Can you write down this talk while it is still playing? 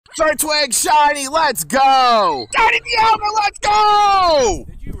Turtwig, shiny, let's go! Shiny Dialga, let's go!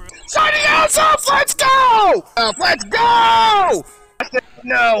 Shiny Azelf, let's go! Let's go!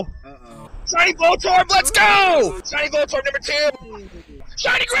 No. Shiny Voltorb, let's go! Shiny Voltorb number 2.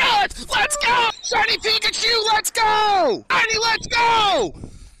 Shiny Growlithe, let's go! Shiny Pikachu, let's go! Shiny, let's go!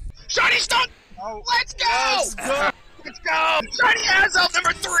 Shiny Stunk, let's go! Let's go! Shiny Azelf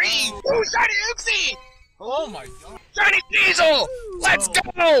number 3! Ooh, Shiny Uxie! Oh my god. Shiny Diesel! Let's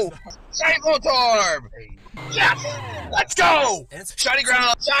go! Shiny Voltorb! Yes! Let's go! Shiny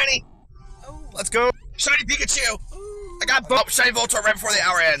Growlithe! Shiny! Let's go! Shiny Pikachu! I got both Shiny Voltorb right before the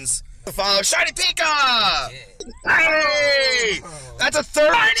hour ends. Follow Shiny Pika! Hey! That's a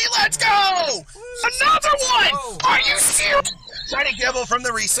third shiny, let's go! Another one! Are you serious? Shiny Gibble from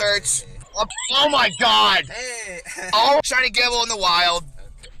the research. Oh my god! Oh, Shiny Gibble in the wild.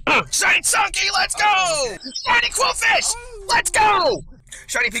 Shiny Chunky, let's go! Shiny Quillfish, let's go!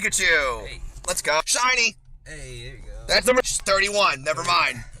 Shiny Pikachu, let's go. Shiny. Hey, there you go. That's number 31, never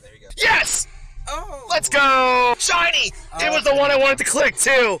mind. There you go. Yes! Oh! Let's go! Shiny! It was the one I wanted to click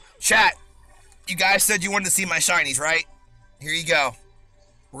too. Chat, you guys said you wanted to see my shinies, right? Here you go.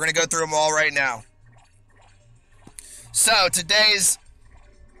 We're gonna go through them all right now. So, today's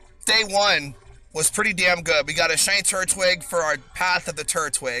day 1 was pretty damn good. We got a shiny Turtwig for our Path of the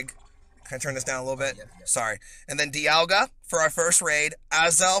Turtwig. Can I turn this down a little bit? Yeah. Sorry. And then Dialga for our first raid.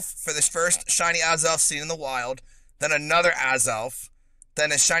 Azelf for this first shiny Azelf seen in the wild. Then another Azelf.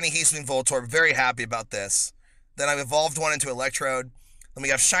 Then a shiny Heatwing Voltorb. Very happy about this. Then I've evolved one into Electrode. Then we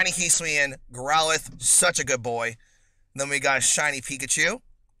have shiny Heatwing Growlithe. Such a good boy. Then we got shiny Pikachu.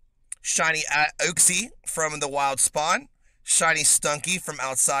 Shiny Uxie from the wild spawn. Shiny Stunky from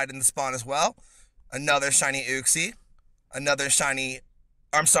outside in the spawn as well. Another shiny Uxie. Another shiny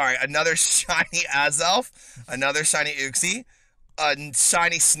Azelf. Another shiny Uxie. A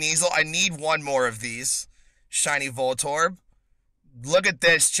shiny Sneasel. I need one more of these. Shiny Voltorb. Look at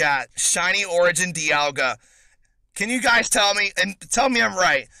this, chat. Shiny Origin Dialga. Can you guys tell me, and tell me I'm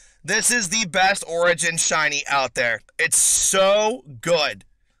right, this is the best Origin shiny out there. It's so good.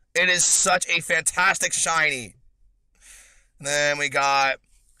 It is such a fantastic shiny. And then we got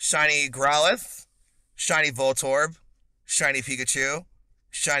shiny Growlithe, shiny Voltorb, shiny Pikachu,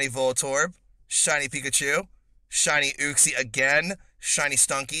 shiny Voltorb, shiny Pikachu, shiny Uxie again, shiny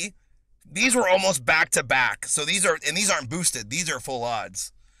Stunky. These were almost back to back. So these aren't boosted. These are full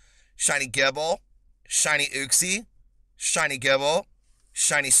odds. Shiny Gibble, shiny Uxie, shiny Gibble,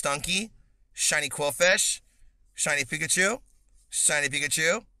 shiny Stunky, shiny Quillfish, shiny Pikachu, shiny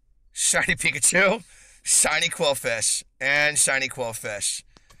Pikachu, shiny Pikachu, shiny Quillfish, and shiny Quillfish.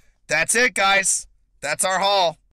 That's it, guys. That's our haul.